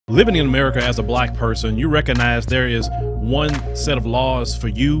Living in America as a black person, you recognize there is one set of laws for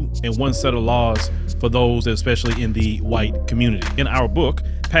you and one set of laws for those, especially in the white community. In our book,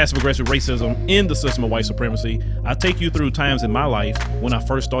 Passive Aggressive Racism in the System of White Supremacy, I take you through times in my life when I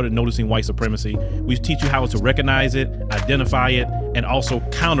first started noticing white supremacy. We teach you how to recognize it, identify it, and also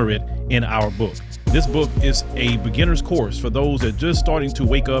counter it in our book. This book is a beginner's course for those that are just starting to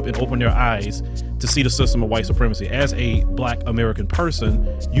wake up and open their eyes to see the system of white supremacy. As a black American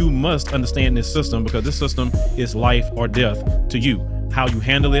person, you must understand this system because this system is life or death to you. How you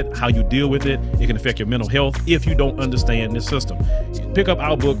handle it, how you deal with it, it can affect your mental health if you don't understand this system. Pick up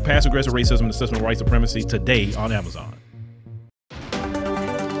our book, Passive Aggressive Racism in the System of White Supremacy, today on Amazon.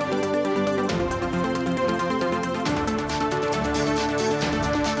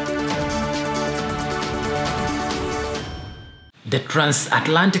 The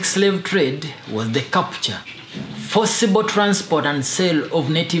transatlantic slave trade was the capture, forcible transport and sale of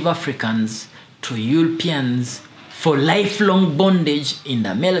native Africans to Europeans for lifelong bondage in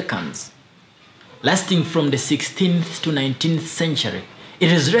the Americans. Lasting from the 16th to 19th century,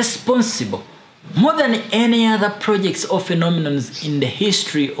 it is responsible more than any other projects or phenomenons in the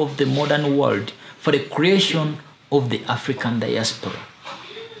history of the modern world for the creation of the African diaspora.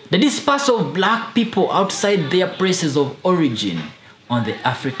 The dispersal of black people outside their places of origin on the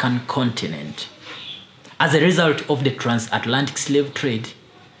African continent. As a result of the transatlantic slave trade,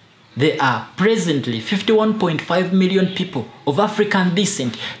 there are presently 51.5 million people of African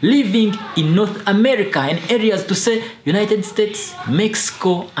descent living in North America and areas to say United States,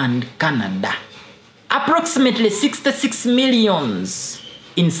 Mexico, and Canada. Approximately 66 millions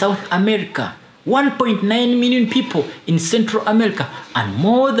in South America, 1.9 million people in Central America, and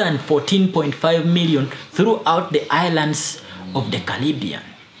more than 14.5 million throughout the islands of the Caribbean.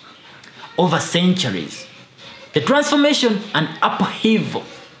 Over centuries, the transformation and upheaval,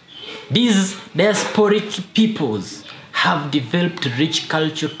 these diasporic peoples have developed rich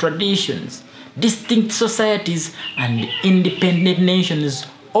cultural traditions, distinct societies, and independent nations,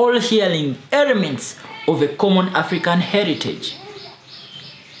 all sharing elements of a common African heritage.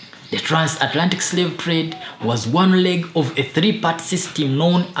 The transatlantic slave trade was one leg of a three-part system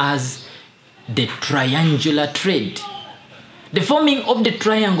known as the triangular trade. The forming of the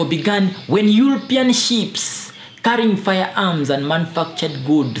triangle began when European ships carrying firearms and manufactured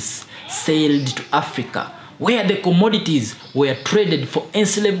goods sailed to Africa, where the commodities were traded for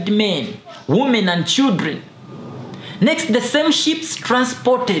enslaved men, women, and children. Next, the same ships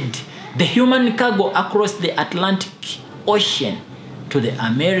transported the human cargo across the Atlantic Ocean to the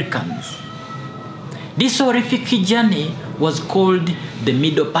Americans. This horrific journey was called the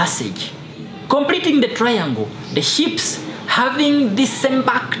Middle Passage. Completing the triangle, the ships having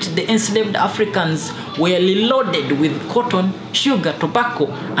disembarked the enslaved Africans were reloaded with cotton, sugar, tobacco,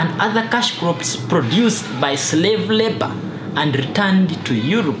 and other cash crops produced by slave labor and returned to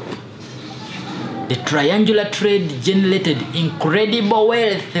Europe. The triangular trade generated incredible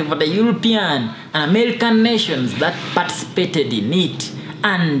wealth for the European and American nations that participated in it,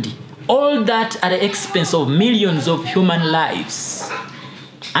 and all that at the expense of millions of human lives.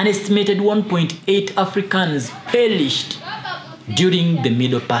 An estimated 1.8 Africans perished during the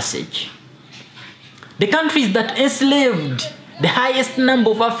Middle Passage. The countries that enslaved the highest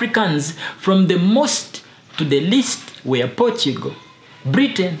number of Africans from the most to the least were Portugal,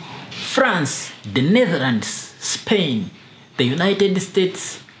 Britain, France, the Netherlands, Spain, the United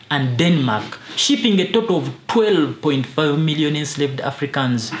States, and Denmark, shipping a total of 12.5 million enslaved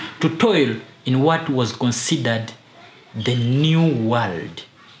Africans to toil in what was considered the New World.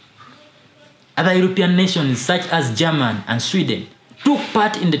 Other European nations such as Germany and Sweden took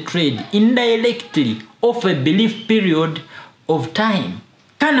part in the trade indirectly of a brief period of time.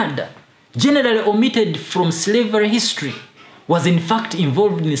 Canada, generally omitted from slavery history, was in fact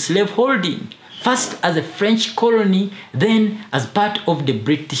involved in slaveholding, first as a French colony, then as part of the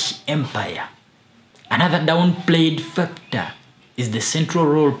British Empire. Another downplayed factor is the central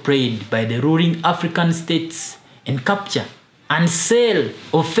role played by the ruling African states in capture and sale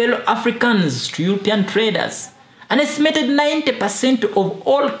of fellow Africans to European traders, an estimated 90% of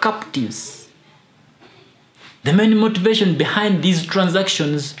all captives. The main motivation behind these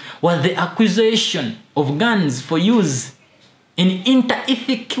transactions was the acquisition of guns for use in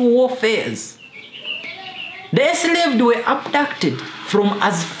inter-ethnic warfare. The enslaved were abducted from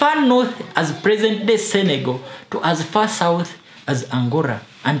as far north as present-day Senegal to as far south as Angola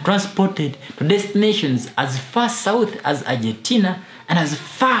and transported to destinations as far south as Argentina and as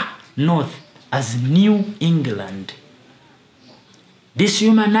far north as New England.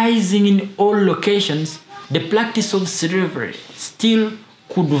 Dishumanizing in all locations, the practice of slavery still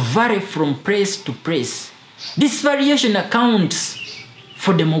could vary from place to place. This variation accounts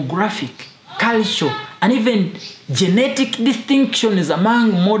for demographic, cultural, and even genetic distinctions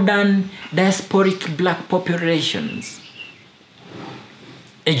among modern diasporic black populations.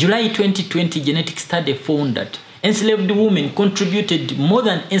 A July 2020 genetic study found that enslaved women contributed more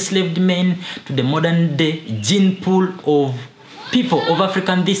than enslaved men to the modern-day gene pool of people of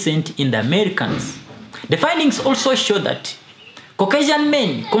African descent in the Americas. The findings also show that Caucasian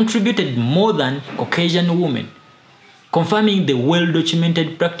men contributed more than Caucasian women, confirming the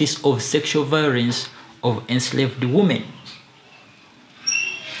well-documented practice of sexual violence of enslaved women.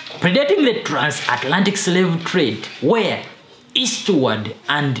 Predating the transatlantic slave trade, where eastward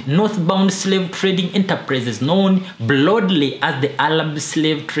and northbound slave trading enterprises known broadly as the Arab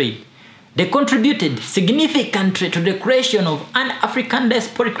slave trade, they contributed significantly to the creation of an African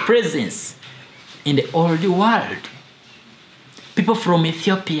diasporic presence in the old world. People from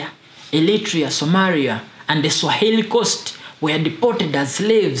Ethiopia, Eritrea, Somalia, and the Swahili coast were deported as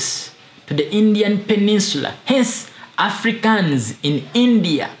slaves to the Indian peninsula, hence Africans in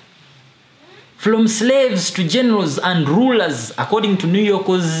India. From slaves to generals and rulers, according to New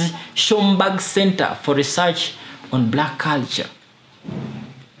York's Schomburg Center for Research on Black Culture.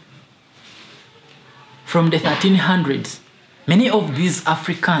 From the 1300s, many of these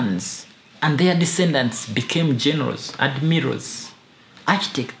Africans and their descendants became generals, admirals,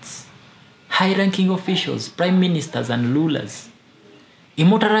 architects, high-ranking officials, prime ministers, and rulers,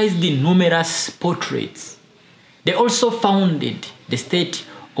 immortalized in numerous portraits. They also founded the state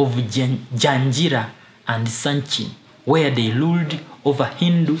of Janjira and Sanchin, where they ruled over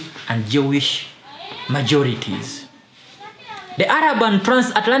Hindu and Jewish majorities. The Arab and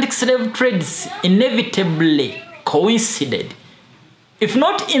transatlantic slave trades inevitably coincided, if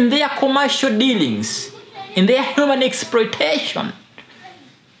not in their commercial dealings, in their human exploitation.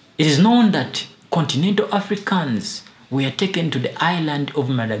 It is known that continental Africans were taken to the island of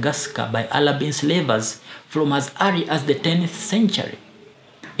Madagascar by Arab enslavers from as early as the 10th century.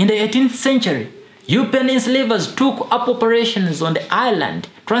 In the 18th century, European enslavers took up operations on the island,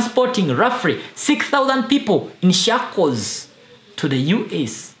 transporting roughly 6,000 people in shackles to the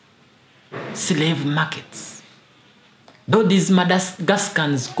US slave markets. Though these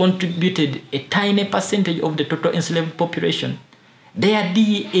Madagascans contributed a tiny percentage of the total enslaved population, their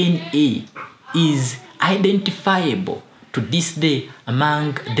DNA is identifiable to this day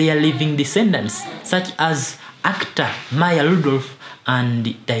among their living descendants, such as actor Maya Rudolph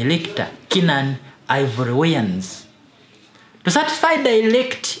and director Kenan Ivorians. To satisfy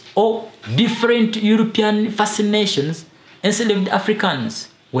dialect or different European fascinations, enslaved Africans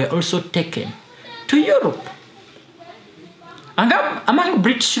were also taken to Europe. Among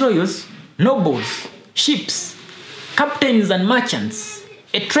British royals, nobles, ships, captains, and merchants,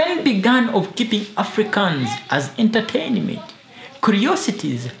 a trend began of keeping Africans as entertainment,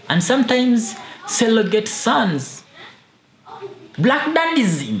 curiosities, and sometimes surrogate sons. Black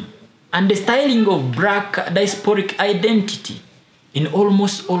dandyism and the styling of black diasporic identity. In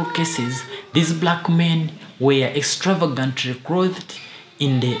almost all cases, these black men were extravagantly clothed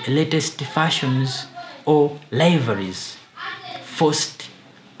in the latest fashions or liveries, forced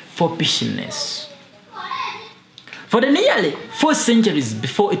foppishness. For the nearly 4 centuries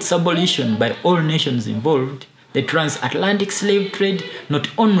before its abolition by all nations involved, the transatlantic slave trade not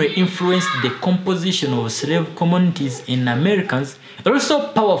only influenced the composition of slave communities in Americas, it also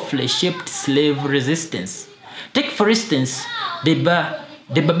powerfully shaped slave resistance. Take, for instance, the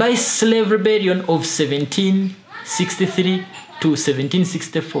Babai slave rebellion of 1763 to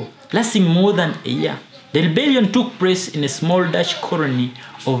 1764, lasting more than a year. The rebellion took place in a small Dutch colony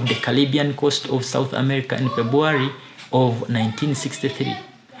of the Caribbean coast of South America in February of 1963.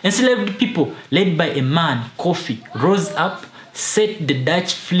 Enslaved people, led by a man, Kofi, rose up, set the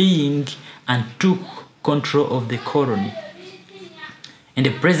Dutch fleeing, and took control of the colony. In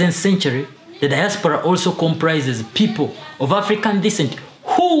the present century, the diaspora also comprises people of African descent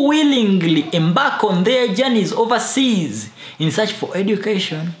who willingly embark on their journeys overseas in search for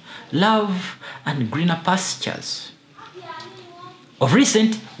education, love, and greener pastures. Of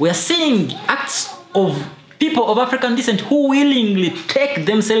recent, we are seeing acts of people of African descent who willingly take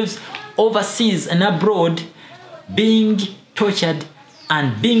themselves overseas and abroad, being tortured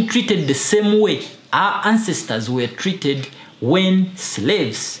and being treated the same way our ancestors were treated when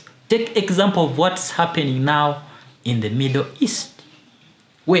slaves. Take example of what's happening now in the Middle East.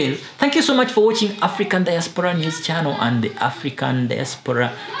 Well, thank you so much for watching African Diaspora News Channel and the African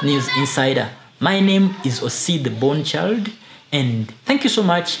Diaspora News Insider. My name is Osie The Born Child, and thank you so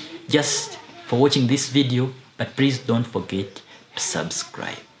much just for watching this video, but please don't forget to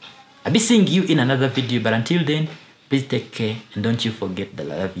subscribe. I'll be seeing you in another video, but until then, please take care and don't you forget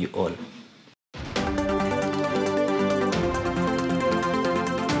that I love you all.